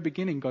in the very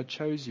beginning, God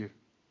chose you.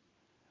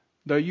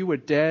 Though you were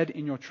dead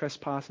in your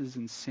trespasses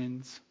and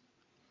sins,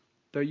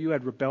 though you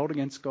had rebelled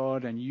against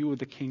God and you were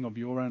the king of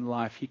your own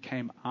life, He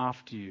came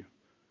after you.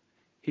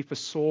 He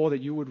foresaw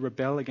that you would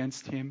rebel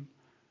against Him,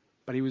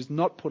 but He was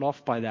not put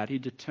off by that. He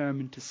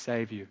determined to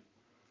save you.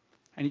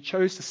 And He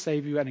chose to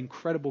save you at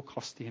incredible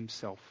cost to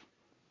Himself,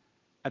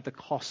 at the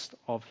cost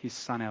of His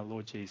Son, our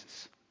Lord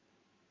Jesus.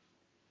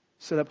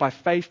 So that by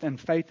faith and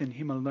faith in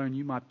Him alone,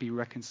 you might be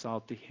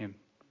reconciled to Him.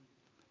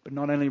 But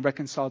not only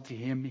reconciled to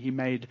Him, He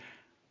made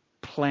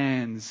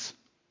plans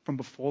from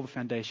before the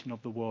foundation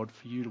of the world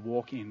for you to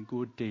walk in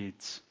good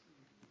deeds.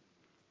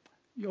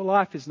 Your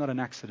life is not an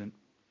accident.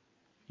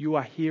 You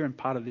are here and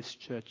part of this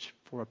church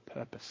for a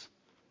purpose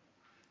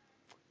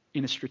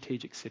in a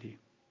strategic city.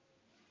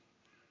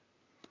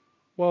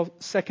 Well,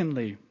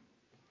 secondly,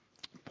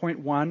 point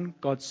 1,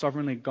 God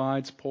sovereignly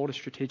guides Paul to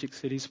strategic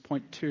cities.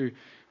 Point 2,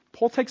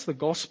 Paul takes the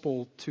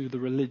gospel to the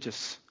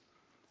religious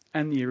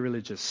and the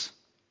irreligious.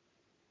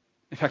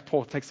 In fact,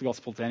 Paul takes the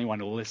gospel to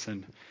anyone who will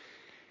listen.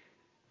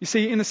 You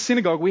see, in the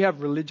synagogue, we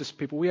have religious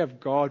people. We have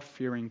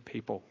God-fearing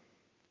people.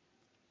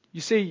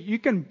 You see, you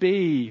can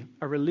be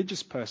a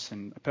religious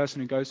person, a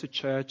person who goes to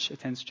church,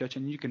 attends church,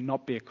 and you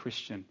cannot be a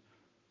Christian.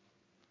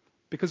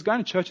 Because going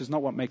to church is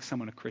not what makes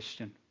someone a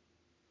Christian.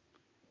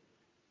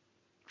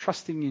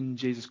 Trusting in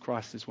Jesus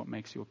Christ is what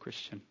makes you a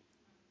Christian.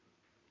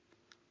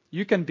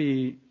 You can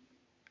be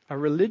a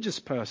religious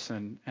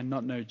person and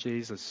not know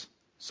Jesus.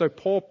 So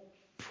Paul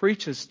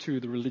preaches to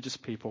the religious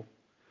people,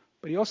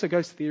 but he also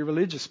goes to the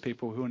irreligious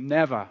people who will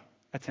never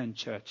attend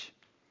church.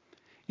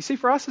 You see,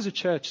 for us as a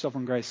church,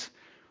 Sovereign Grace,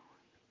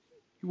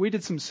 we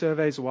did some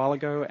surveys a while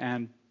ago,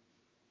 and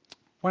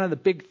one of the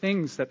big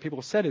things that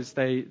people said is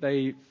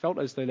they felt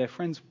as though their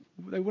friends,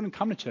 they wouldn't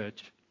come to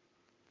church.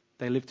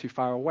 They lived too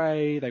far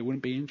away, they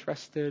wouldn't be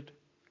interested.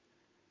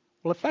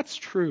 Well, if that's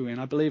true, and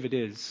I believe it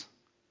is,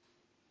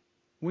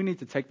 we need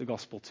to take the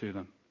gospel to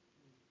them.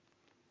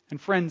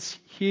 And friends,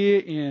 here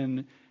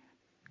in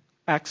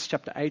Acts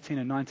chapter 18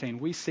 and 19,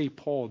 we see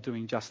Paul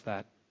doing just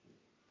that.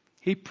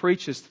 He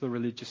preaches to the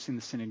religious in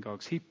the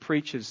synagogues. He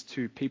preaches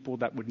to people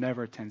that would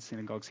never attend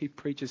synagogues. He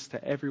preaches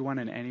to everyone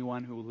and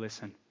anyone who will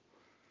listen.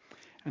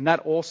 And that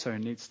also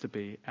needs to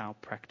be our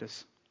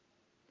practice.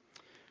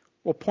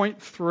 Well,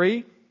 point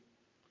 3,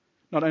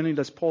 not only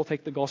does Paul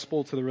take the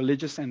gospel to the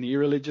religious and the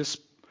irreligious,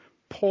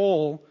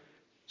 Paul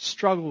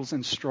struggles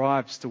and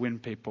strives to win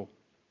people.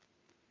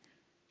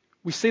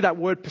 We see that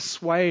word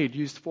persuade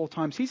used 4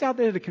 times. He's out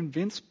there to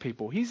convince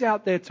people. He's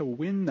out there to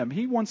win them.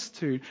 He wants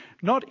to,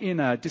 not in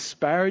a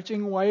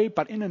disparaging way,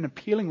 but in an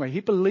appealing way.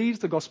 He believes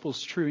the gospel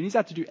is true, and he's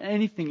out to do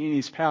anything in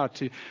his power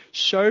to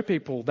show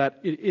people that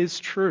it is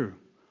true.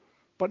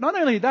 But not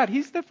only that,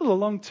 he's there for the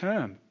long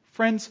term.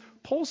 Friends,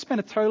 Paul spent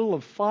a total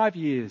of 5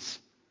 years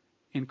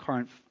in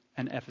Corinth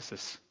and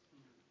Ephesus.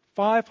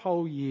 5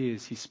 whole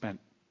years he spent.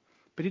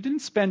 But he didn't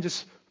spend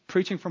just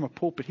preaching from a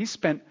pulpit. He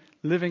spent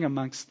living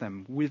amongst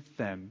them, with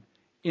them,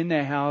 in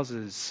their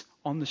houses,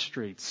 on the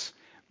streets,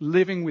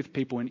 living with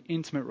people in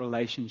intimate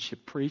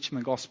relationship, preaching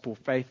the gospel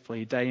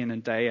faithfully day in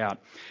and day out.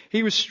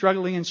 He was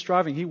struggling and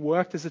striving. He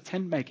worked as a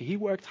tent maker. He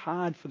worked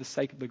hard for the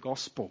sake of the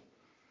gospel.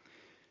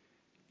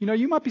 You know,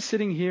 you might be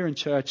sitting here in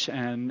church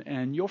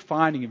and you're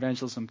finding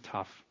evangelism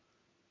tough.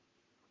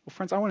 Well,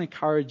 friends, I want to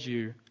encourage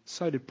you,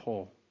 so did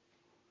Paul.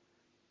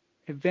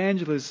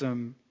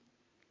 Evangelism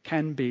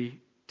can be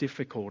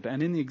difficult.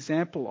 And in the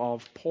example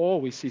of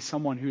Paul, we see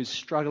someone who is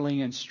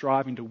struggling and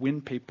striving to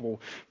win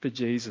people for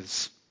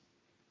Jesus.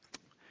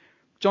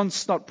 John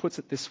Stott puts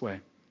it this way.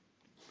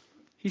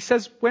 He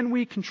says, when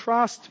we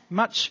contrast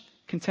much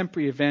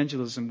contemporary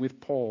evangelism with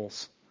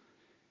Paul's,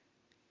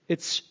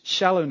 its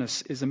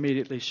shallowness is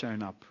immediately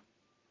shown up.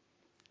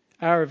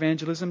 Our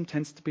evangelism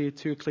tends to be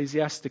too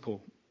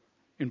ecclesiastical,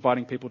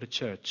 inviting people to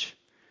church,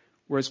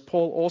 whereas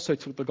Paul also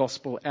took the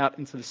gospel out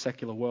into the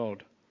secular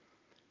world.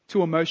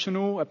 Too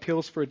emotional,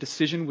 appeals for a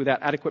decision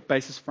without adequate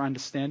basis for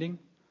understanding.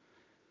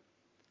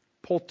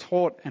 Paul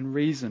taught and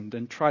reasoned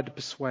and tried to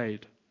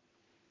persuade.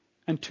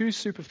 And too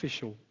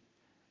superficial,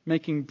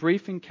 making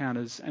brief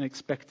encounters and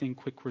expecting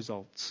quick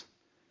results.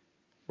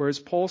 Whereas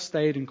Paul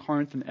stayed in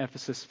Corinth and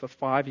Ephesus for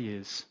 5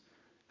 years,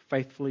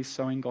 faithfully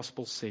sowing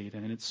gospel seed,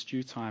 and in its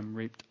due time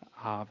reaped a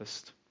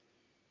harvest.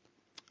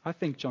 I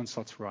think John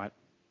Stott's right.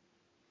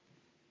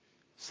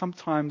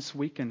 Sometimes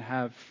we can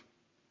have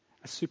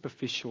a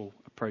superficial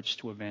approach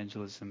to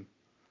evangelism.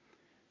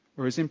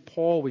 Whereas in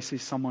Paul, we see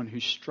someone who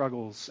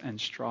struggles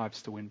and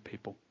strives to win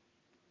people.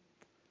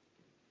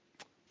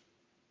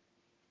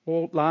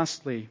 Well,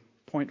 lastly,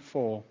 point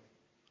 4.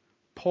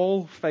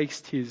 Paul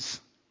faced his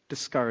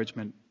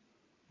discouragement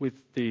with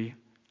the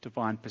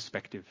divine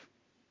perspective.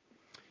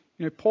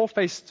 You know, Paul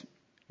faced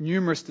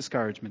numerous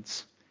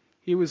discouragements.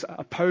 He was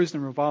opposed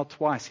and reviled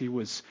twice. He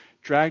was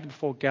dragged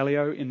before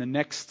Gallio. In the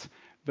next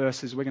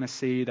verses, we're going to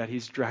see that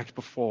he's dragged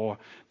before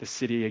the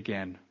city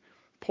again.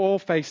 Paul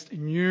faced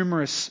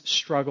numerous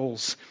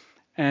struggles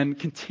and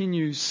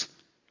continues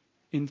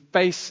in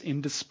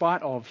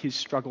despite of his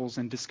struggles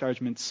and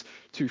discouragements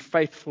to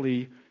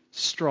faithfully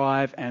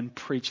strive and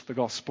preach the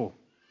gospel.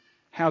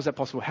 How is that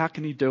possible? How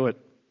can he do it?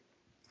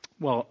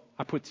 Well,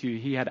 I put to you,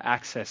 he had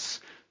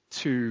access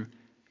to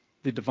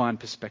the divine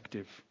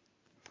perspective.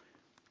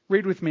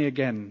 Read with me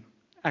again,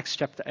 Acts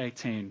chapter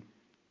 18,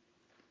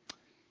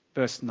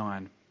 verse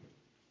 9.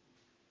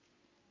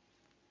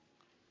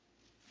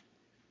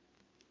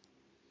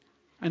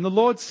 And the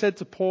Lord said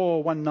to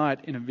Paul one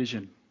night in a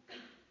vision,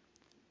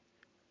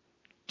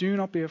 do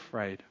not be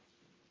afraid,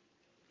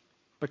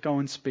 but go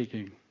on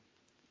speaking.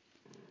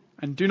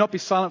 And do not be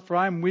silent, for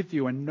I am with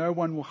you, and no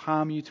one will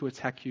harm you to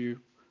attack you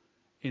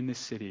in this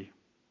city.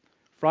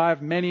 For I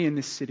have many in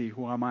this city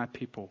who are my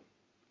people.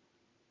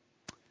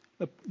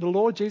 The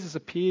Lord Jesus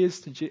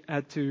appears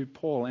to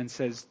Paul and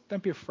says,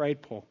 don't be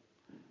afraid, Paul.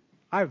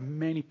 I have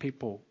many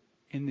people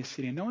in this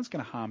city, and no one's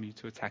going to harm you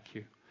to attack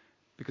you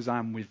because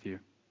I'm with you.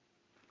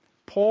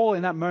 Paul,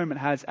 in that moment,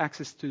 has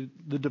access to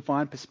the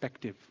divine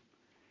perspective.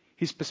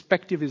 His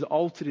perspective is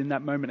altered in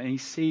that moment, and he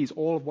sees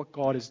all of what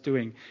God is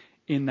doing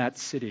in that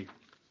city.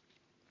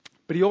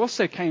 But he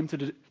also came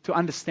to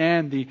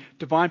understand the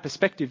divine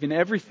perspective in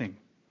everything.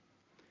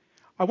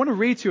 I want to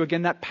read to you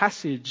again that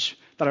passage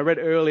that I read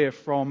earlier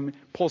from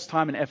Paul's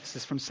time in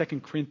Ephesus from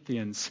 2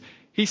 Corinthians.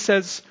 He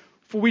says,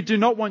 "For we do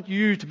not want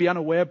you to be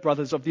unaware,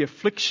 brothers, of the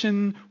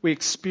affliction we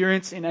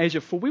experienced in Asia,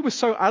 for we were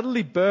so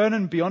utterly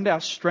burdened beyond our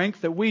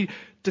strength that we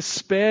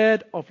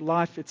despaired of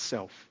life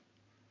itself.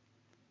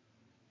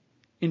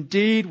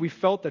 Indeed, we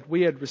felt that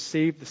we had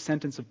received the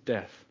sentence of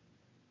death."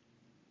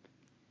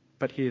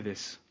 But hear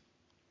this.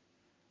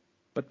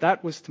 "But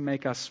that was to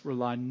make us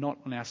rely not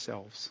on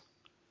ourselves,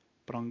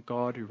 but on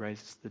God who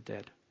raises the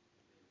dead."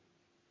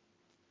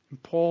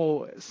 And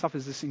Paul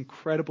suffers this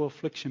incredible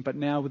affliction, but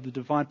now with the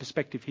divine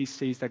perspective, he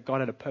sees that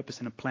God had a purpose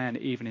and a plan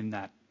even in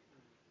that.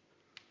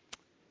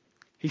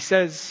 He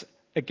says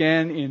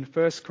again in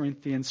 1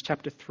 Corinthians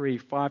chapter 3,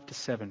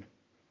 5-7,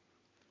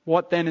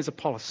 "What then is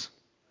Apollos?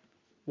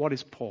 What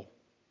is Paul?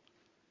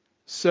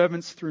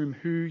 Servants through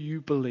whom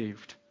you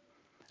believed.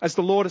 As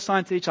the Lord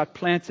assigned to each, I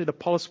planted,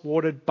 Apollos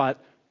watered,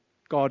 but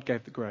God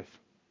gave the growth.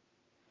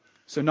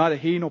 So neither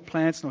he nor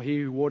plants nor he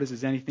who waters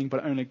is anything,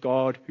 but only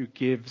God who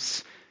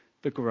gives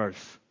the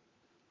growth."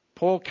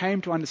 Paul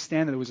came to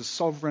understand that there was a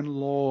sovereign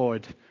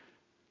Lord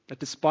that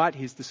despite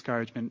his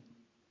discouragement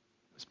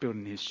was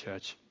building his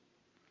church.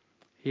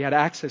 He had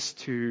access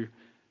to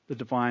the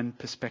divine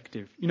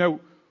perspective. You know,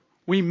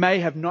 we may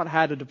have not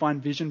had a divine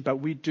vision, but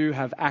we do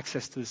have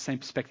access to the same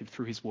perspective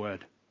through his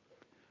word.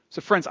 So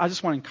friends, I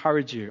just want to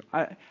encourage you.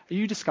 Are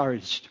you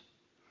discouraged?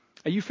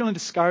 Are you feeling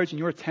discouraged in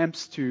your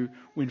attempts to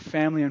win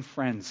family and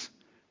friends?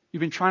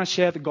 You've been trying to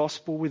share the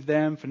gospel with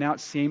them for now it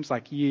seems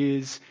like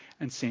years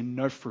and seen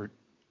no fruit.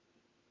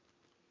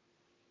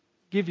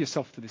 Give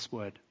yourself to this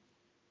word.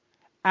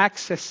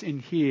 Access in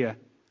here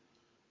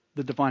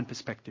the divine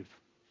perspective.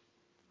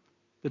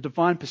 The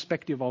divine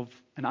perspective of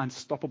an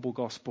unstoppable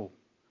gospel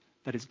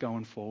that is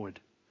going forward.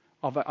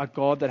 Of a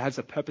God that has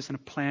a purpose and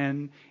a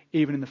plan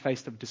even in the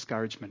face of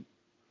discouragement.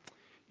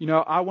 You know,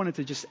 I wanted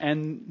to just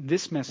end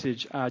this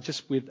message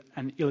just with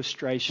an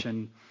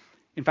illustration,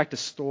 in fact a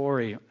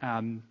story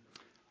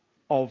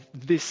of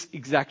this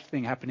exact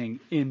thing happening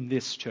in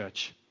this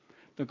church.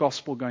 The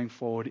gospel going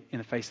forward in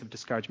the face of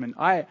discouragement.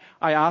 I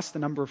asked a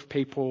number of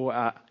people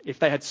if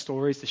they had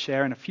stories to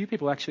share, and a few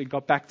people actually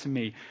got back to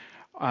me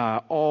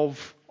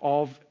of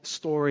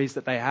stories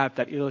that they have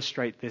that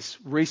illustrate this,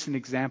 recent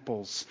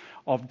examples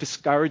of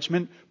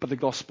discouragement, but the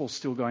gospel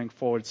still going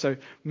forward. So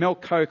Mel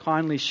Coe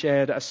kindly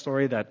shared a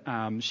story that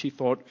she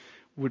thought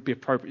would be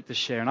appropriate to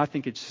share, and I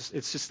think it's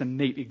just a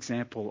neat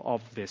example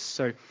of this.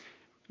 So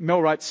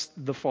Mel writes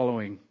the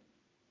following.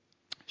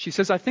 She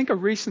says, "I think a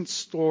recent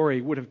story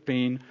would have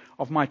been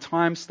of my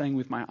time staying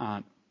with my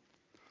aunt.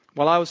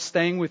 While I was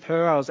staying with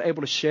her, I was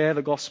able to share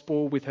the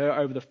gospel with her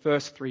over the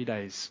first 3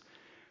 days,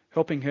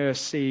 helping her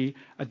see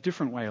a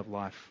different way of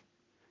life.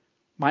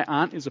 My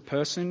aunt is a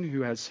person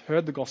who has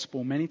heard the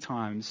gospel many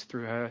times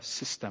through her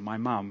sister, my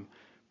mum,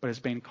 but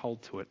has been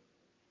cold to it.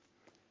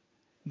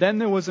 Then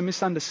there was a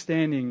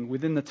misunderstanding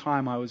within the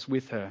time I was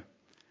with her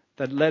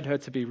that led her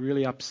to be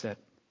really upset.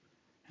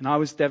 And I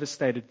was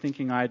devastated,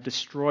 thinking I had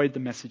destroyed the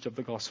message of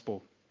the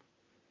gospel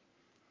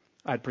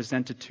I had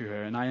presented to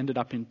her, and I ended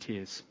up in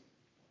tears.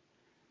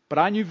 But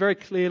I knew very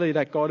clearly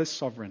that God is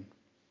sovereign.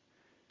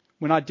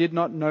 When I did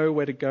not know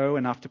where to go,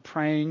 and after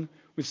praying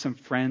with some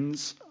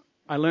friends,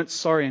 I learnt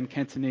sorry in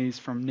Cantonese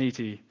from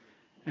Niti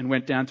and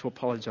went down to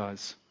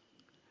apologize.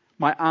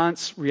 My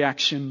aunt's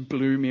reaction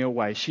blew me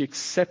away. She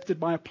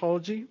accepted my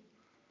apology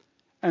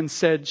and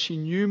said she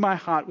knew my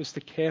heart was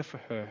to care for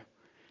her,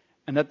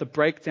 and that the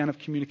breakdown of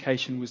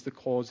communication was the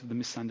cause of the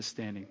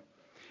misunderstanding.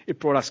 It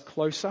brought us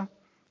closer,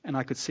 and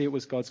I could see it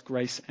was God's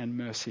grace and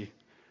mercy."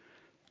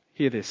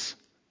 Hear this.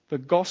 "The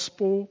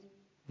gospel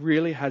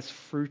really has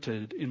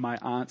fruited in my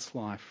aunt's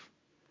life,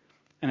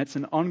 and it's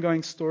an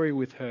ongoing story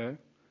with her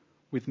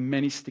with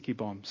many sticky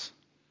bombs.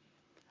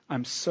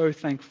 I'm so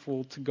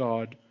thankful to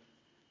God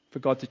for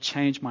God to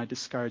change my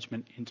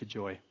discouragement into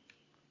joy."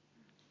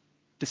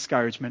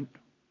 Discouragement,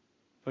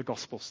 the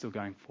gospel still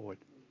going forward.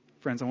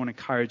 Friends, I want to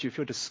encourage you, if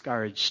you're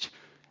discouraged,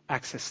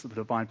 access to the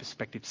divine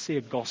perspective. See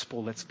a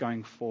gospel that's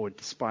going forward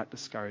despite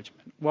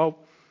discouragement. Well,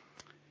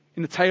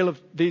 in the tale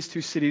of these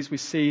two cities, we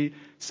see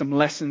some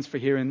lessons for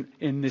here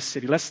in this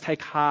city. Let's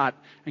take heart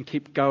and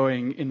keep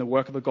going in the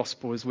work of the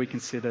gospel as we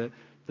consider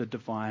the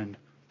divine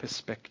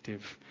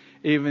perspective.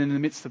 Even in the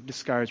midst of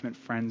discouragement,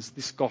 friends,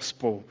 this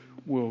gospel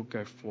will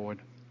go forward.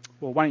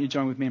 Well, why don't you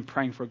join with me in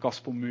praying for a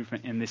gospel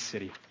movement in this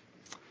city?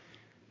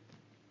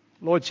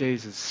 Lord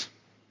Jesus,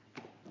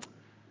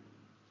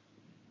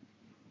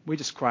 we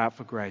just cry out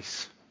for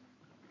grace.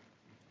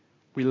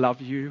 We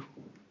love you.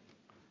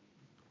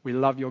 We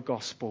love your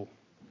gospel.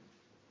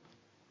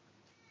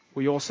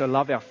 We also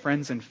love our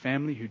friends and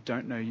family who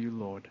don't know you,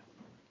 Lord.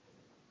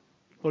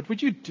 Lord,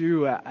 would you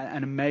do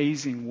an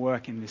amazing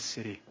work in this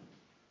city?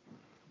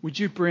 Would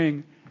you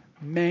bring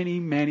many,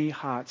 many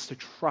hearts to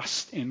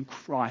trust in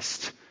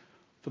Christ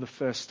for the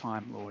first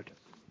time, Lord?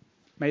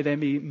 May there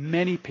be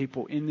many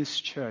people in this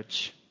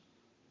church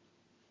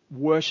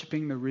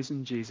worshipping the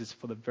risen Jesus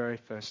for the very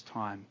first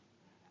time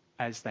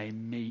as they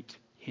meet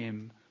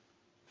him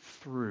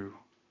through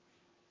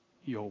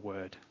your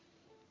word.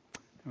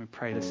 And we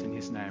pray this in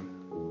his name.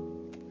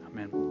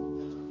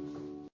 Amen.